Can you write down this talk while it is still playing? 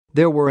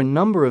There were a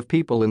number of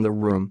people in the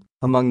room,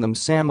 among them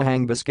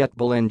Samahang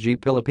Basketbol ng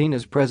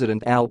Pilipinas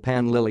President Al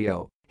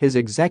Panlilio, his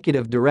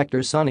executive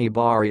director Sonny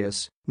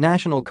Barrios,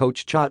 national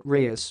coach Chot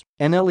Reyes,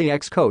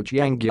 NLEX coach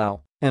Yeng Guiao,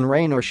 and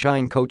Rain or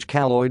Shine coach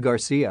Caloy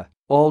Garcia,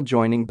 all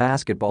joining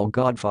basketball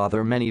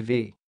godfather Manny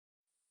V.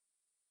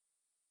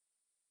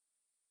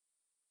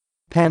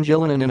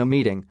 Pangilinan in a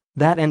meeting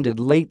that ended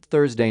late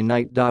Thursday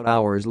night.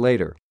 Hours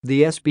later,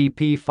 the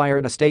SBP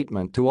fired a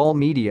statement to all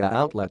media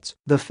outlets: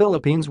 the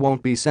Philippines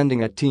won't be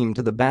sending a team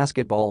to the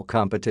basketball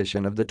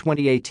competition of the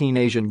 2018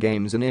 Asian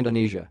Games in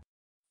Indonesia.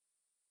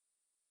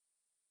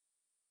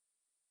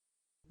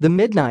 The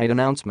midnight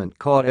announcement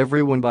caught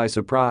everyone by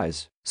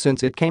surprise,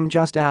 since it came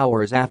just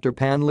hours after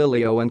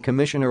Panlilio and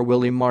Commissioner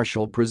Willie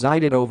Marcial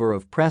presided over a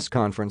press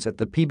conference at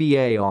the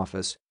PBA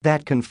office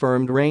that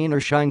confirmed Rain or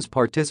Shine's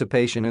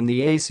participation in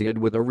the ASEAN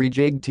with a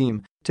rejigged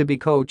team to be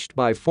coached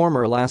by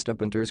former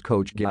Elastopainters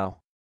coach Guiao.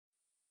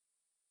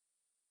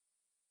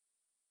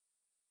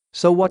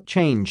 So what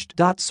changed?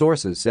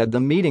 Sources said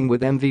the meeting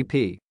with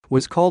MVP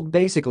was called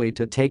basically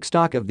to take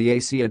stock of the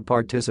ASEAN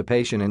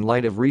participation in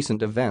light of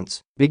recent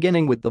events,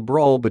 beginning with the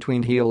brawl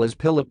between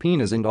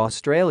Pilipinas and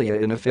Australia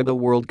in a FIBA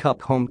World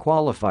Cup home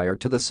qualifier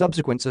to the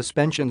subsequent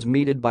suspensions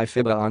meted by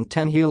FIBA on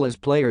 10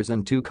 players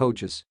and 2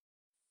 coaches.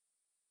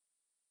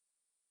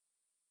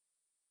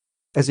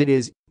 As it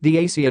is, the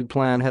ASEAN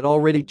plan had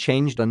already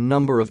changed a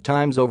number of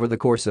times over the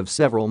course of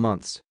several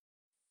months.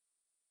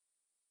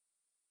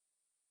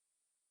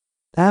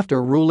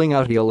 After ruling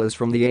out Hilas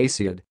from the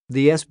ASEAN,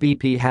 the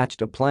SBP hatched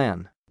a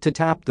plan to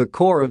tap the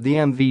core of the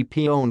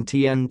MVP-owned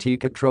TNT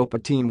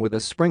Catropa team with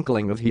a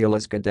sprinkling of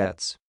Hilas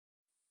cadets.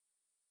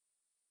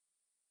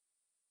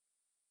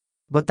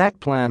 But that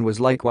plan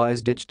was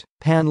likewise ditched,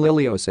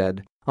 Panlilio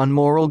said, on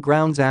moral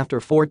grounds after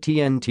 4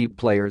 TNT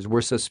players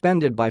were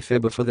suspended by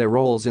FIBA for their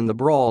roles in the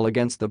brawl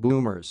against the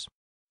Boomers.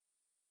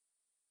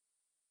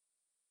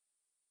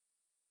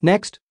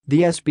 Next,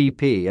 the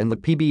SBP and the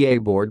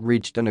PBA board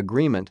reached an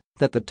agreement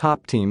that the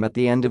top team at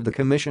the end of the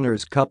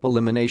Commissioner's Cup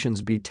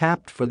eliminations be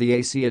tapped for the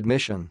AC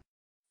admission.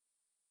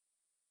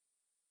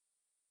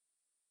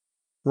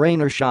 Rain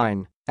or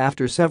Shine,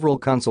 after several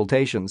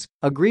consultations,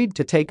 agreed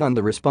to take on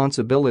the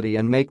responsibility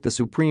and make the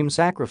supreme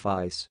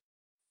sacrifice.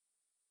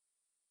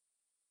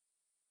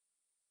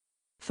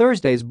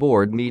 Thursday's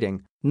board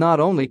meeting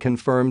not only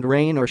confirmed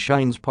Rain or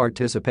Shine's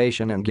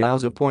participation and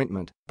Guiao's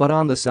appointment, but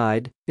on the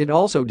side, it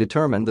also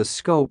determined the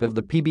scope of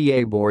the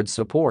PBA board's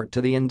support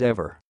to the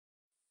endeavor.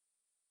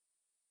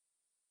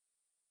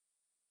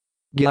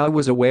 Guiao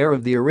was aware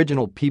of the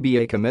original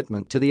PBA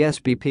commitment to the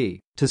SBP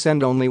to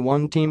send only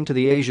 1 team to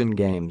the Asian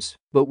Games,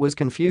 but was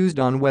confused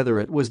on whether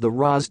it was the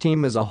RAS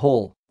team as a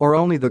whole or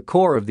only the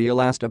core of the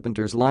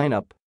Elastopainters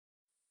lineup.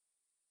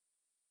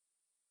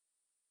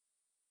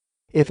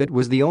 If it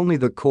was only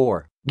the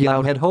core,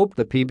 Guiao had hoped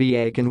the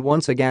PBA can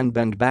once again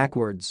bend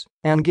backwards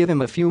and give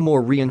him a few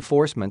more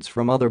reinforcements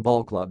from other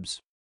ball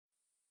clubs.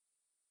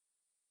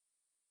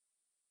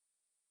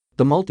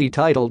 The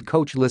multi-titled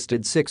coach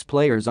listed 6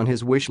 players on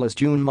his wish list: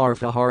 Junmar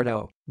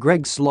Fajardo,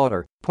 Greg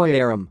Slaughter, Poy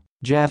Aram,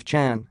 Jeff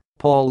Chan,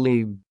 Paul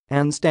Lieb,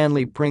 and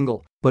Stanley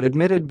Pringle, but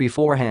admitted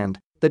beforehand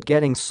that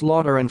getting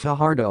Slaughter and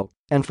Fajardo,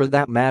 and for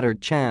that matter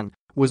Chan,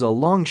 was a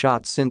long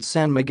shot since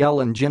San Miguel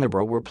and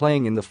Ginebra were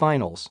playing in the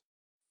finals.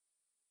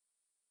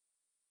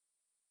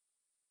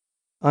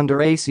 Under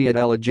ASEAN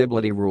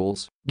eligibility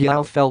rules,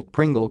 Guiao felt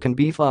Pringle can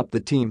beef up the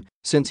team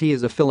since he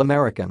is a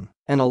Phil-American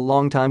and a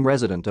longtime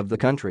resident of the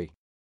country.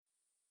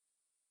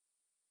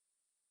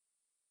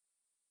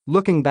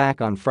 Looking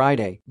back on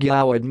Friday,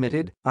 Guiao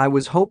admitted, "I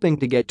was hoping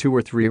to get 2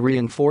 or 3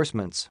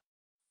 reinforcements.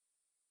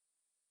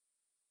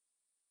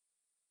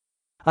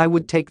 I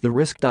would take the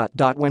risk."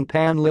 When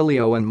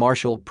Panlilio and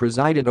Marcial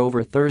presided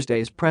over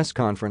Thursday's press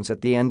conference at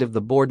the end of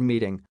the board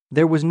meeting,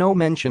 there was no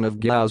mention of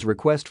Guiao's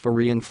request for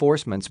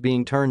reinforcements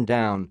being turned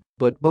down,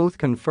 but both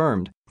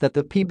confirmed that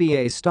the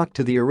PBA stuck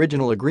to the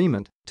original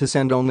agreement to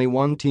send only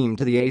 1 team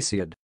to the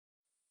ASEAN.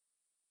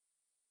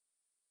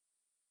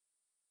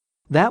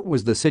 That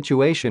was the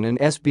situation in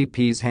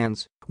SBP's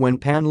hands when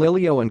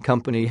Panlilio and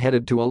company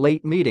headed to a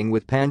late meeting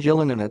with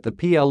Pangilinan at the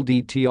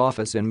PLDT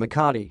office in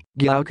Makati.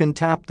 Guiao can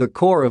tap the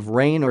core of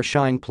Rain or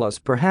Shine plus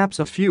perhaps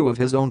a few of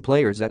his own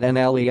players at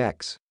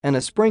NLEX and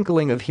a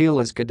sprinkling of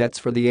Hilas cadets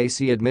for the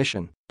AC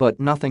admission, but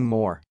nothing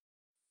more.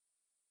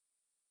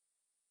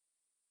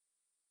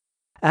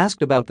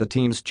 Asked about the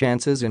team's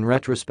chances in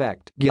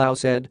retrospect, Guiao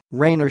said,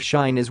 "Rain or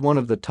Shine is one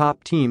of the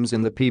top teams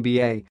in the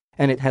PBA,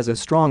 and it has a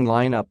strong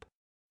lineup.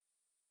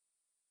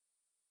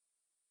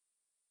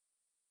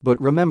 But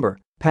remember,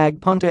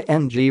 Pagpunta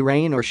ng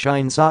Rain or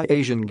Shine sa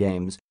Asian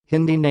Games,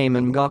 hindi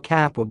naman nga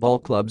kapwa ball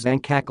clubs ang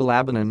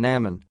kakalabanan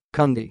naman,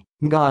 kundi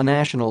nga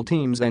national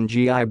teams ng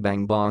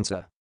ibang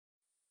bansa."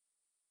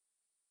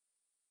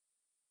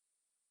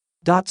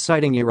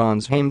 Citing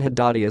Iran's Hamed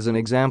Haddadi as an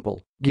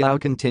example,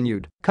 Guiao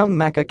continued, "Kung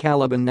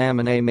makakalaban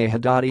naman ay may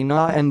Haddadi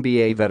na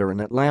NBA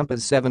veteran at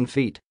lampas 7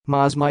 feet,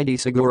 mas mighty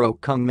siguro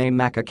kung may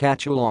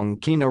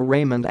makakatulong kina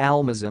Raymond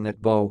Almazan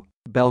at Bo,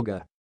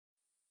 Belga."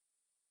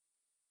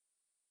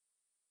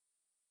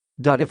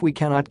 If we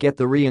cannot get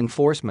the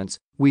reinforcements,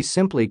 we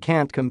simply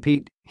can't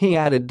compete, he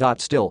added.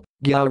 Still,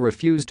 Guiao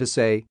refused to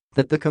say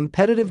that the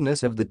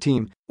competitiveness of the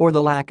team or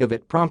the lack of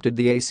it prompted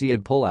the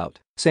ASEAN pullout,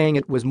 saying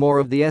it was more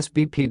of the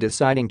SBP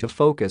deciding to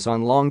focus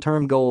on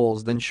long-term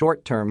goals than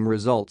short-term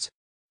results.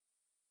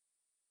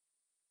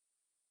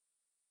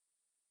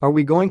 Are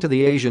we going to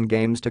the Asian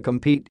Games to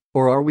compete,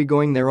 or are we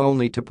going there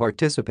only to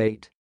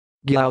participate?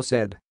 Guiao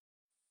said.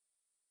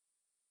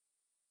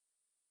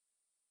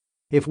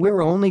 If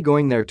we're only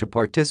going there to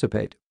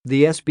participate,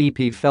 the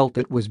SBP felt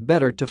it was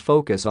better to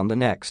focus on the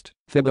next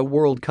FIBA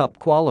World Cup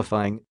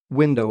qualifying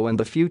window and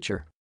the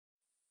future.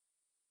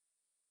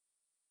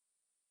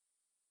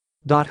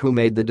 Who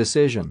made the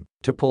decision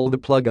to pull the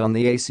plug on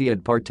the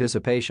ASEAN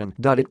participation?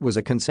 It was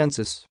a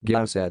consensus,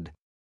 Guiao said.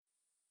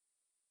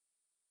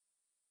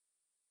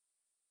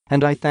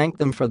 And I thank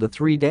them for the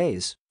 3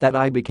 days that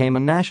I became a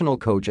national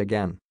coach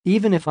again,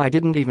 even if I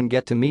didn't even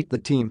get to meet the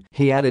team,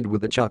 he added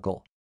with a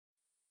chuckle.